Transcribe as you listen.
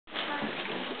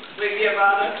We give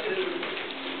honor to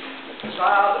the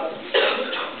Father,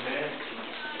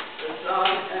 the Son,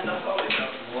 and the Holy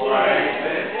Ghost.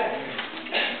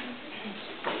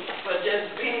 For just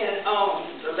being on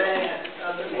the land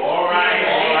of the living.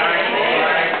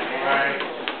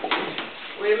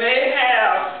 We may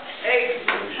have aches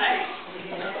and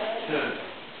pains,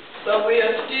 but we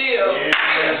are still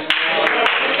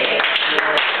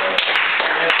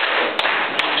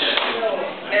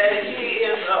and He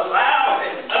is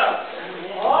allowing us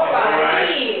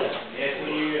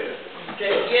to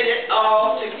get it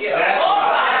all together.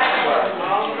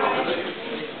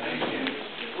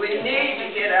 We need to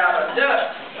get out of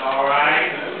dust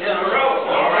in a row.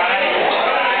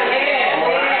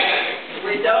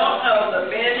 We don't know the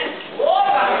minute,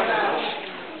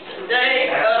 the day,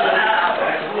 or the hour.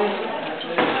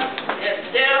 And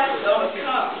death's going to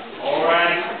come.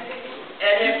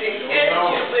 And if He hits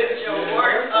you with your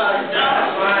work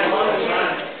undone,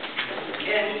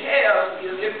 in hell you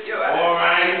lift your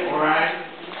eyes.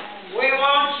 We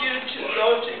want you to go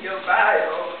to your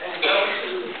Bible and go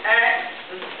to Acts,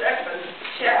 the 2nd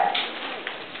chapter.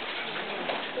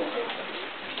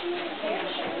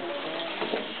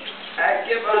 I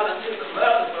give honor to the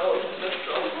mother of those who look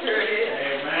so pretty.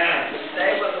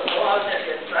 They were the ones that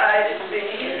invited me.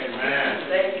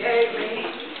 They gave me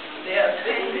their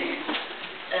CD.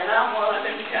 And I'm one of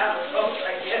them kind of folks,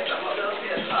 I guess I'm a little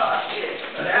bit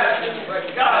hard-headed. But I do for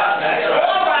God.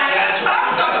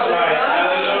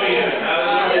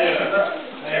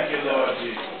 Thank you, Lord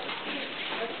Jesus.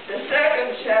 The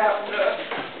 2nd chapter,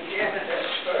 beginning at the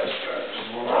 1st verse.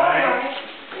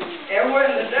 And when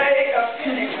the day of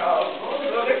Pentecost was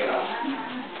fully come,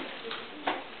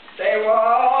 they were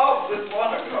all with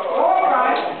one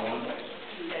accord.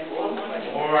 And one place.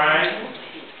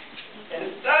 And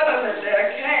suddenly there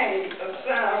came a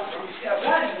sound from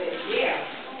heaven,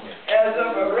 as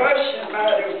of a rushing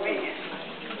mighty wind,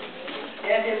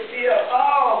 and it filled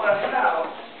all the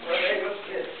house where they were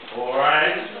sitting.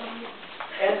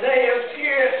 And they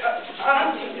appeared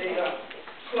unto them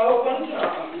cloven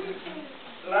tongues,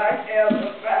 like as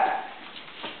of fire,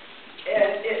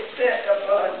 and it set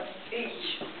upon each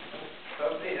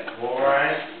of them.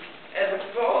 And the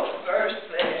 4th verse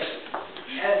says,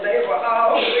 and they were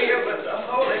all filled with the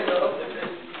Holy Ghost, and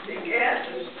began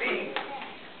to speak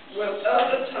with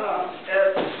other tongues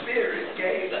as the Spirit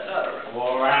gave the utterance.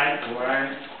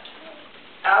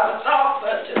 Our thought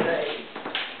for today,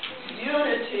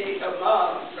 unity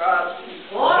among God's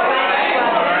people.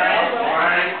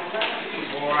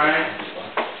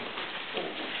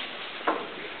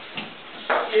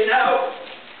 You know,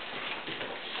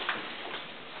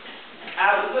 I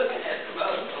was looking at the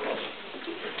mother.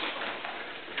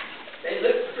 They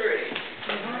look pretty.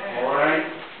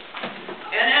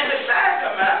 And in the back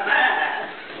of my mind,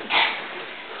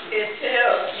 it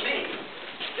tells me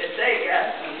that they got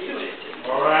some unity.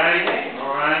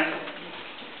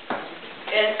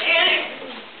 In any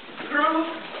group,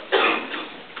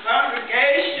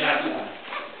 congregation,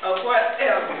 or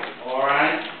whatever,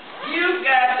 you've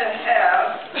got to have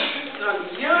some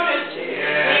unity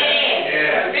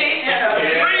and be in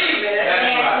agreement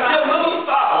to move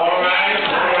forward.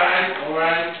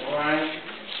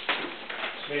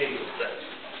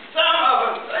 Some of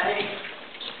them think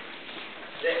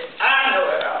that I know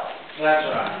it all. That's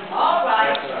right.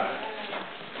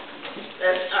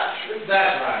 That's not true.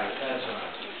 That's right.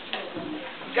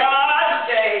 God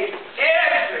gave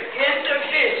every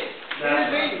individual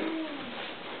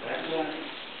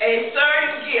a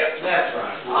certain gift. That's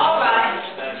right.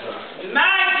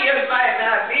 My gift might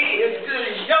not be as good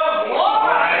as your gift.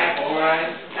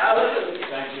 Hallelujah.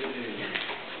 Thank you, Jesus.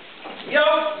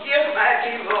 Your gift might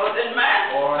be more than mine.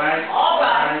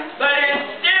 But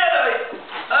instead of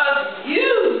us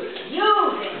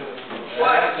using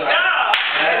what God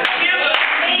has given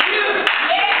you,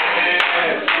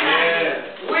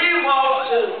 we want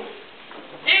to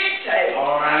dictate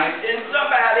in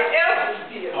somebody else's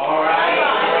gift.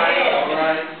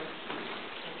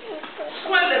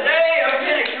 When the day of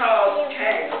Pentecost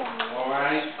came,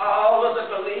 all of the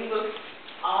believers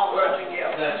were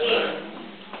together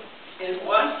in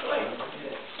one place,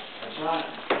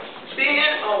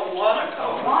 being on one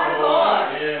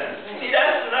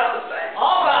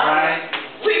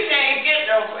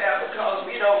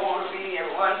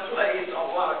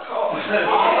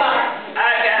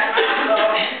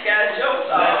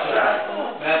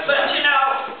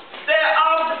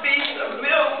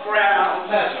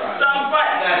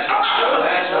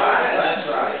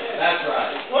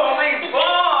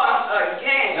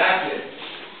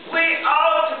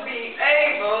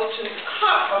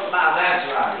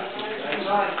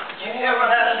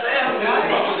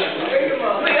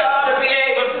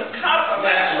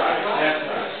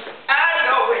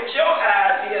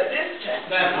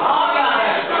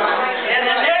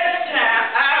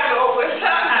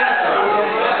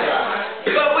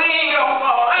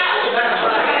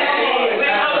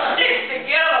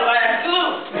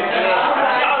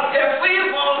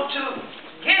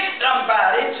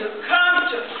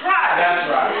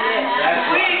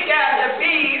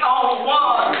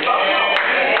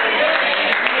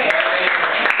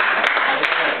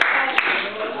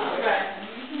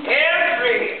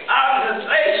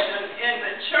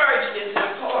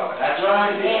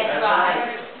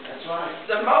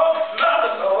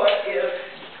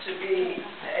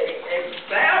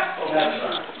That's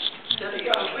right. to the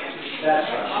young women That's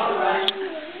right.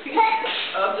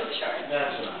 of the church.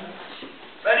 That's right.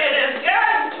 But it has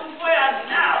gotten to where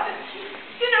now that,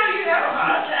 you know, you have a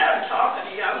hard time talking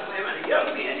to young women and young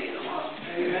men either one.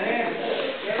 Amen.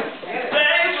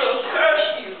 They will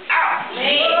curse you out.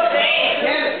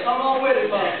 Amen. Come on with it,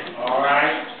 Mother. All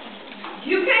right.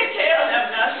 You can't tell them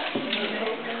nothing.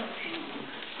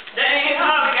 They ain't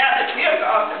hardly got the milk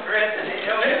off the breast and they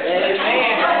know it.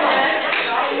 Amen.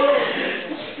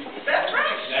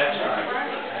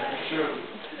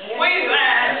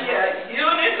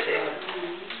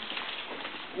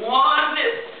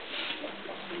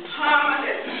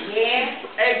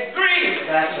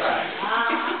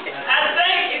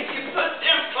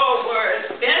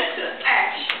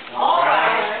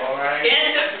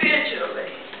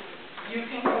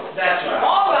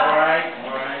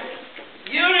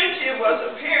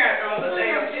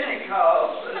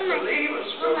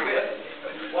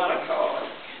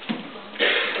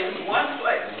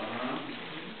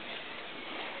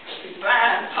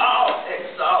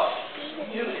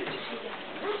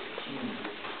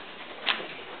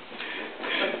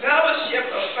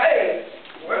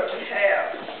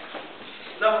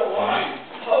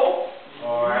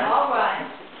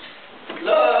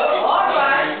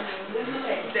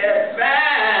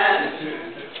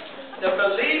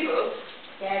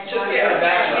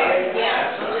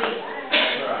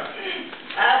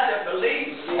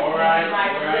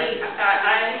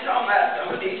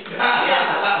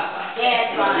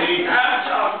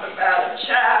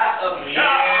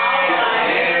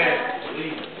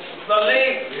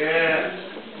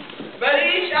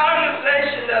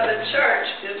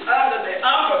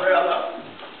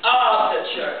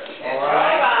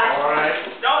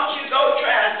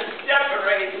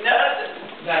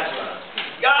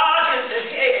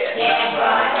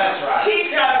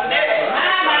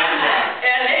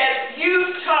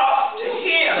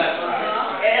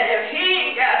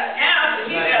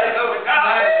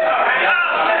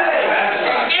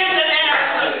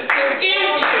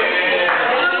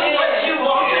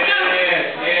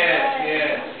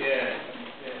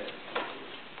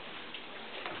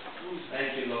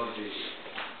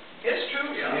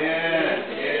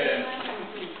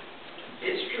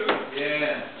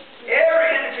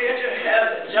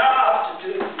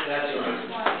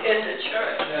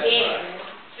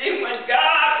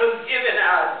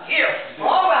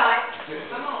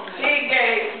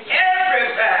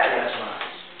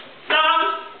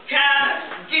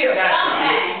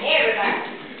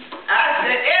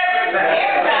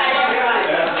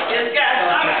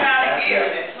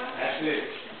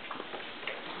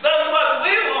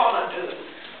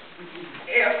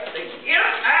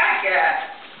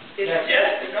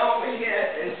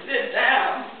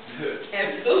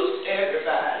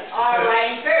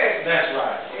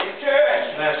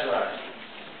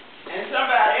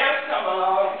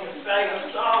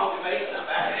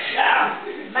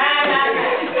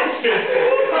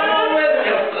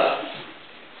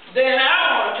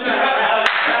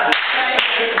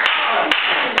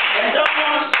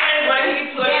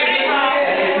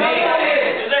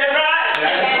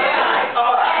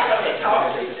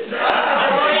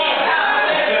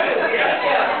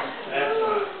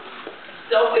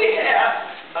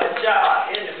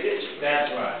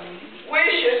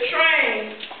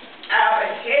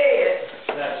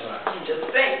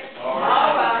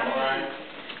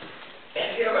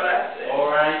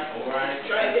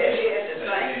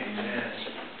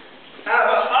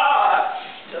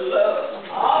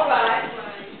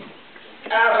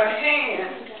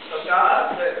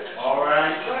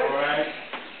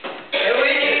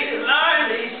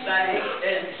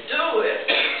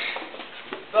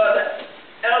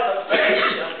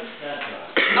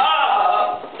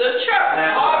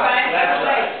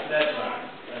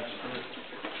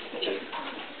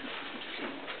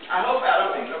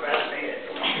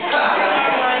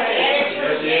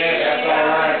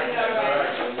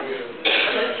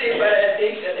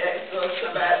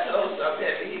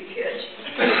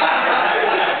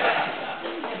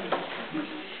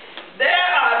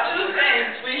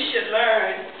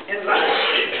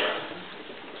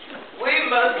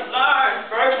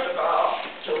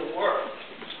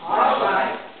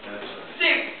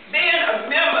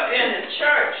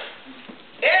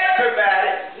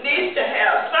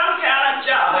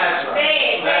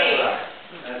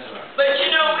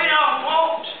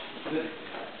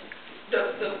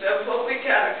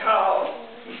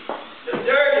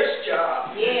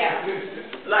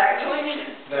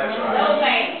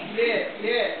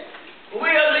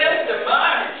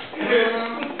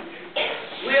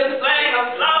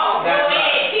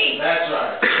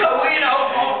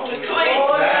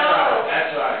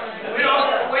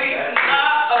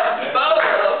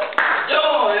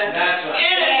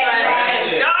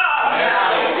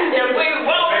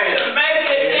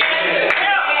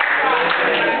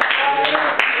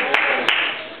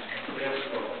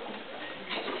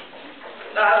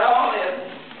 not only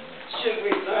should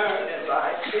we learn in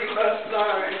life, we must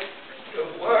learn to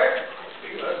work. We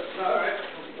must learn to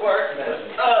work with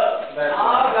others.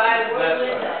 All right, That's work with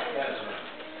right. us. That's right.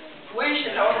 We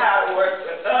should know how to work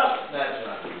with others. That's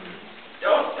right.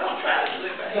 Don't try to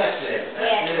live That's ahead. it. That's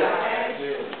That's right.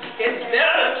 it. It's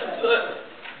better to put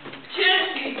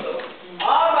 10 people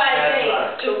All right, That's then.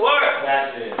 right. to work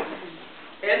That's it.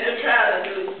 than to try to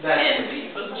do 10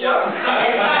 people's job.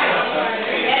 That's right.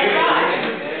 That's right.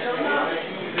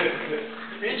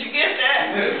 Did you get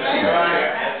that? That's right.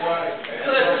 That's right.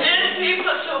 Put 10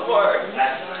 people to work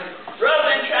That's right. rather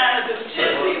than trying to do 10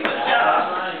 people's job.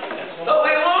 But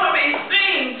we want to be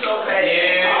seen so bad.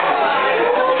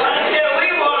 Until we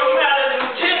want to try to do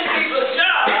 10 people's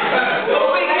job, but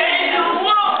we can't do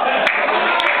one.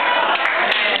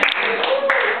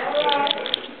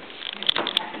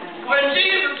 When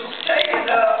Jesus was taken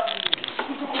up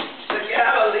to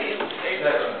Galilee, they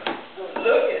were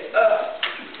looking up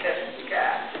at the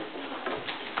sky,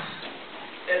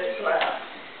 at the cloud.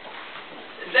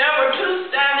 There were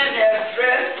two standing there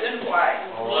dressed in white,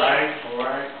 All right. All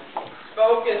right.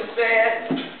 spoke and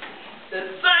said the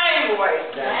same way.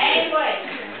 Same way.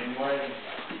 Same way.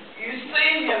 You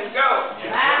see him go.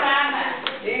 My.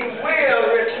 He will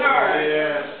return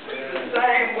Yes. the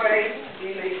same way he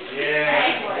leaves.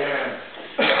 Yes. Yes.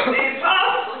 The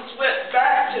apostles went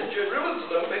back to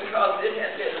Jerusalem because it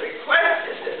had been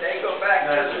requested that they go back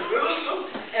to Jerusalem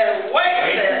and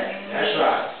wait there. That's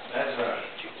right. That's right.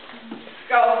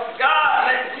 Because God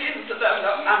let Jesus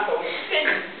know, I'm going to send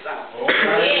you something. All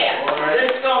right. Yeah. All right.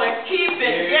 It's going to keep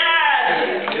and guide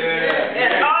you Yeah.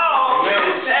 in all your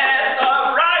paths of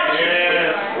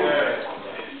righteousness. Yes.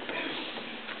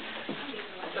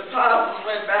 The apostles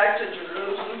went back to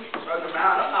Jerusalem from the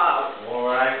Mount of Olives, All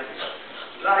right.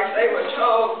 like they were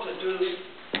told to do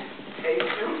a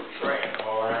fruit prayer.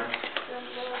 All right.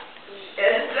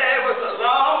 And it said it was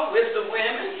along with the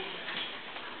women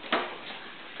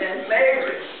and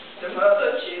Mary, the mother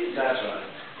of Jesus. That's right.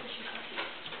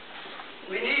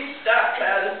 We need to stop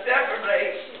trying to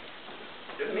separate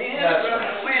the men That's from right.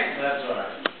 the women. That's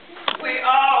right. We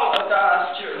all are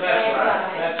God's children. That's right.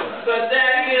 That's right. But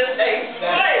there is a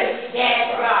place. That's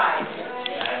right.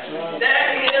 That's right. There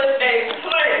is a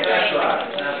place. That's right.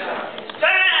 That's right.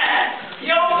 Find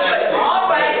your place.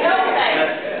 All right, no place.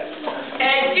 That's it.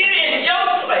 And get in your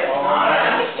place. All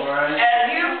right. All right. And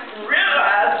you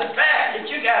realize the fact that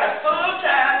you got a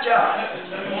full-time job.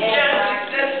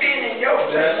 Just being in your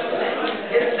place. That's right.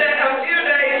 It said a few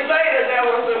days later there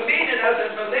was a meeting of the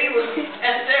believers,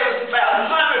 and there was about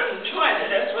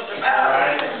 120. That's what the All Bible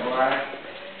right. says. All right.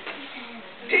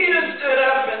 Peter stood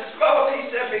up and spoke. He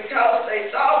said because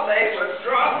they thought they were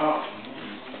drunk, Oh.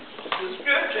 the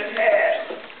scripture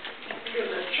had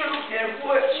the truth in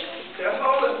which the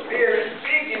Holy Spirit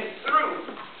speaking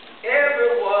through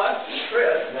everyone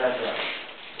present. That's right.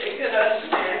 They could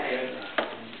understand it.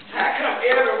 How come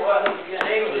everyone is being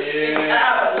able to speak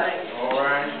our language? All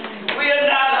right. We are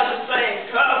not of the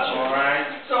same culture. All right.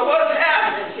 So what's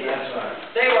happening here? That's right.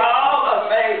 They were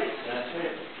all amazed. That's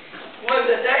it. When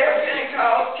the day of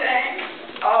Pentecost came,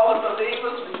 all the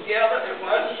believers were gathered in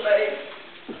one place.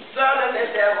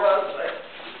 Suddenly there was a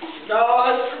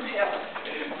noise from heaven,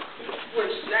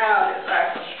 which sounded like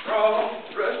a strong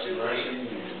rushing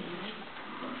wind.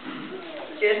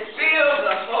 It filled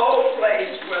the whole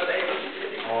place where they were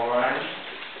sitting. All right.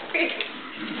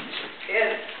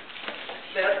 And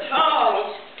their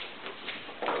tongues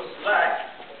was like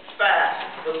fire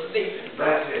was leaping.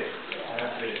 That's it.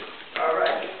 That's it. All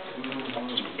right.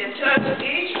 Mm-hmm. It touched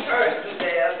each person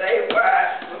there. They were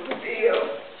filled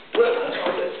with the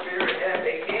Holy Spirit and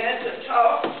began to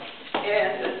talk in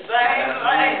the same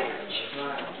language. That's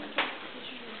right.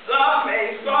 Some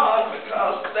made fun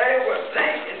because they were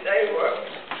thinking they were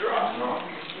drunk. No.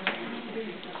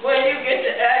 When you get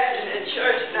to acting in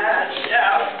church now and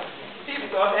shouting, people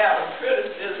gonna have a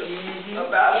criticism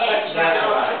about what you're That's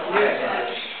doing. right. That's right.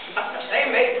 They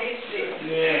make me sick.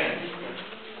 Yeah.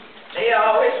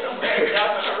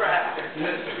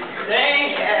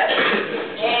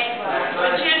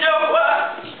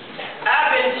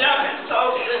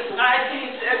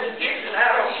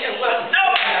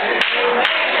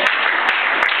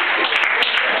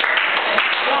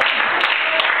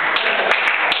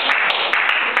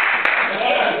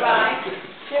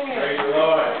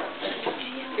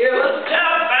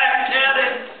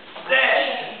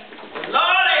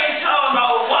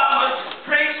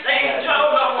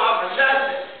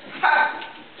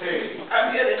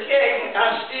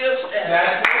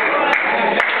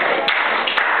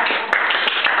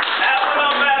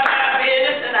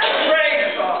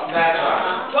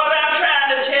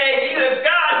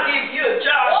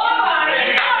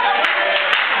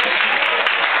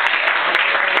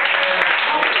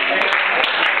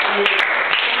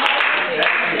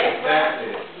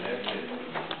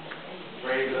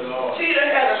 Peter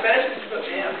had a message for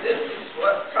them. This is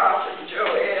what Prophet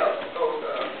Joel spoke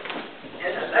of. In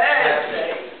the last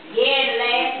day, Yeah, the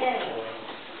last day.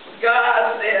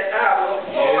 God said, I will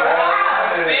pour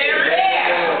out my spirit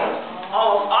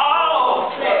on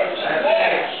all flesh.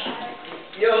 Yes.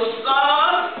 Your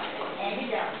son And he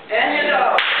done. and your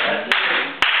daughter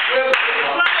will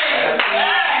proclaim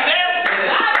my message.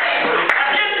 Now,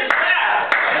 this is how.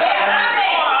 Yeah, Now, if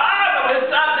you want to argue with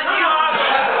something, you argue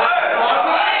with the word.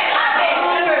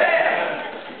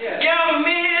 Young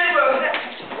men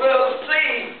will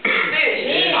see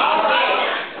vision.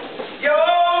 Your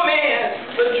old men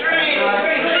will dream the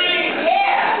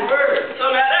word. So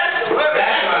now that's the word.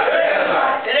 That's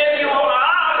right. And if you want to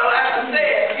argue, like I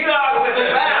said, you argue with the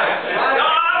Bible. Don't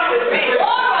argue with me.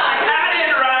 I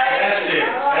didn't write it. That's it.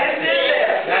 It's in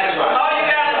there. That's right. All you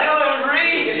got to do is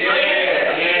read it.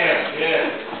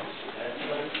 Yeah.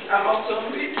 I'm also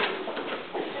reading.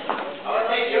 Oh,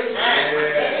 take your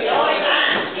time.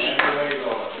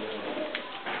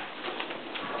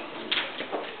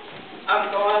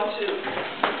 I'm going to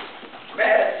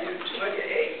Matthew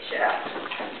 28 chapter.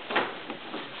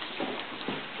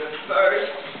 The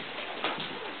first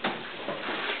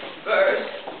verse,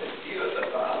 if you are the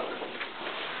Father.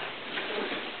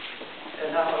 And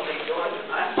I will be going to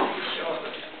my seat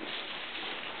shortly.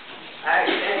 I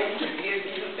came to give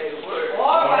you a word.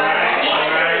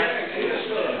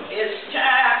 It's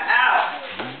time out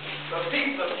for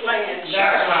people playing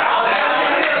church.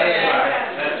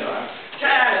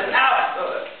 Time is out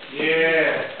for it.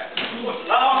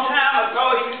 Long time ago,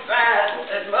 you find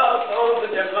that mother folks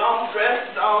with their long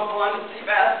dresses on going to see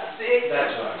Pastor Sick.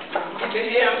 You can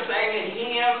hear them singing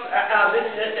hymns. I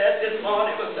listened to that this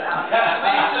morning. It was out.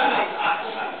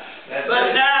 But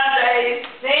nowadays,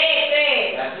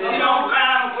 you don't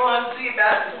find them going to see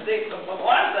Pastor Sick. But for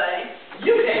one thing,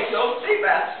 you can't go see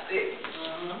Pastor Sick.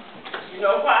 You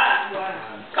know why?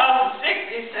 Because the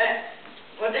 60 cents,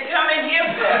 what they come in here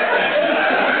for.